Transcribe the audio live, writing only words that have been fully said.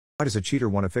Why does a cheater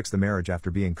want to fix the marriage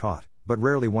after being caught, but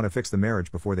rarely want to fix the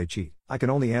marriage before they cheat? I can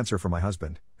only answer for my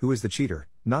husband, who is the cheater,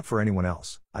 not for anyone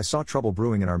else. I saw trouble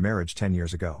brewing in our marriage 10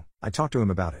 years ago. I talked to him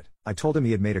about it. I told him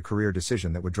he had made a career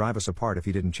decision that would drive us apart if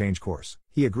he didn't change course.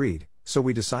 He agreed, so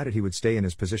we decided he would stay in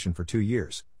his position for 2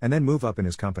 years, and then move up in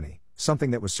his company,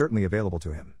 something that was certainly available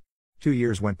to him. 2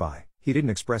 years went by. He didn't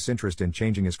express interest in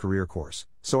changing his career course,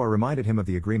 so I reminded him of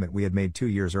the agreement we had made 2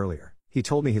 years earlier. He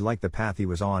told me he liked the path he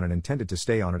was on and intended to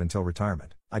stay on it until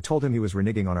retirement. I told him he was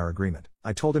reneging on our agreement.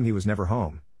 I told him he was never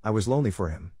home. I was lonely for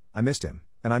him. I missed him,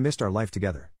 and I missed our life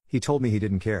together. He told me he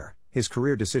didn't care. His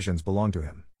career decisions belonged to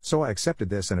him. So I accepted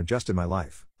this and adjusted my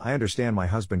life. I understand my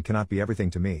husband cannot be everything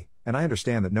to me, and I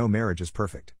understand that no marriage is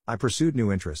perfect. I pursued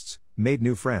new interests, made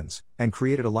new friends, and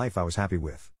created a life I was happy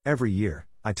with. Every year,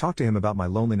 I talked to him about my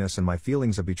loneliness and my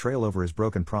feelings of betrayal over his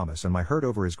broken promise and my hurt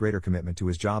over his greater commitment to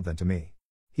his job than to me.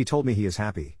 He told me he is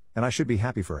happy, and I should be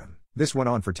happy for him. This went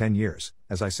on for 10 years,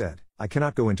 as I said. I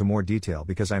cannot go into more detail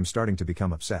because I am starting to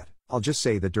become upset. I'll just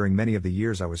say that during many of the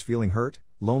years I was feeling hurt,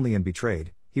 lonely and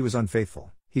betrayed, he was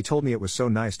unfaithful. He told me it was so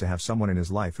nice to have someone in his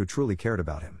life who truly cared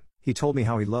about him. He told me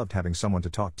how he loved having someone to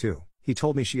talk to. He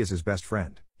told me she is his best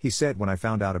friend. He said when I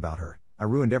found out about her, I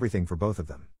ruined everything for both of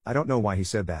them. I don't know why he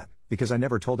said that, because I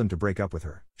never told him to break up with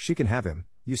her. She can have him,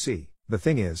 you see. The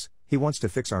thing is, he wants to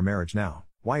fix our marriage now.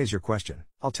 Why is your question?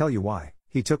 I'll tell you why.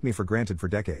 He took me for granted for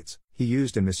decades. He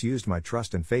used and misused my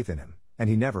trust and faith in him,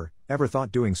 and he never, ever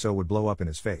thought doing so would blow up in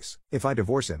his face. If I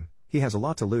divorce him, he has a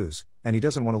lot to lose, and he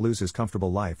doesn't want to lose his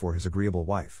comfortable life or his agreeable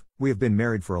wife. We have been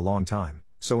married for a long time,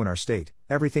 so in our state,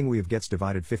 everything we have gets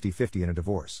divided 50-50 in a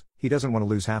divorce. He doesn't want to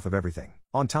lose half of everything.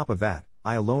 On top of that,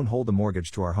 I alone hold the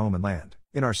mortgage to our home and land.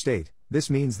 In our state,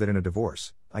 this means that in a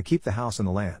divorce, I keep the house and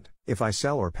the land. If I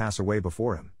sell or pass away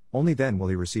before him, only then will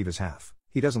he receive his half.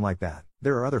 He doesn't like that.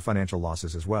 There are other financial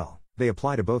losses as well. They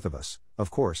apply to both of us,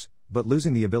 of course, but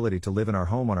losing the ability to live in our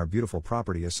home on our beautiful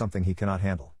property is something he cannot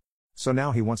handle. So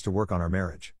now he wants to work on our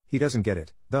marriage. He doesn't get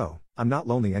it, though. I'm not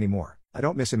lonely anymore. I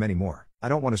don't miss him anymore. I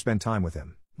don't want to spend time with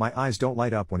him. My eyes don't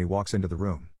light up when he walks into the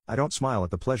room. I don't smile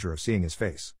at the pleasure of seeing his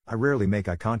face. I rarely make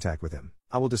eye contact with him.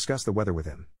 I will discuss the weather with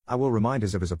him. I will remind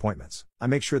him of his appointments. I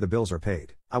make sure the bills are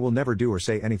paid. I will never do or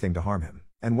say anything to harm him.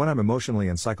 And when I'm emotionally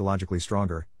and psychologically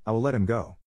stronger, I will let him go.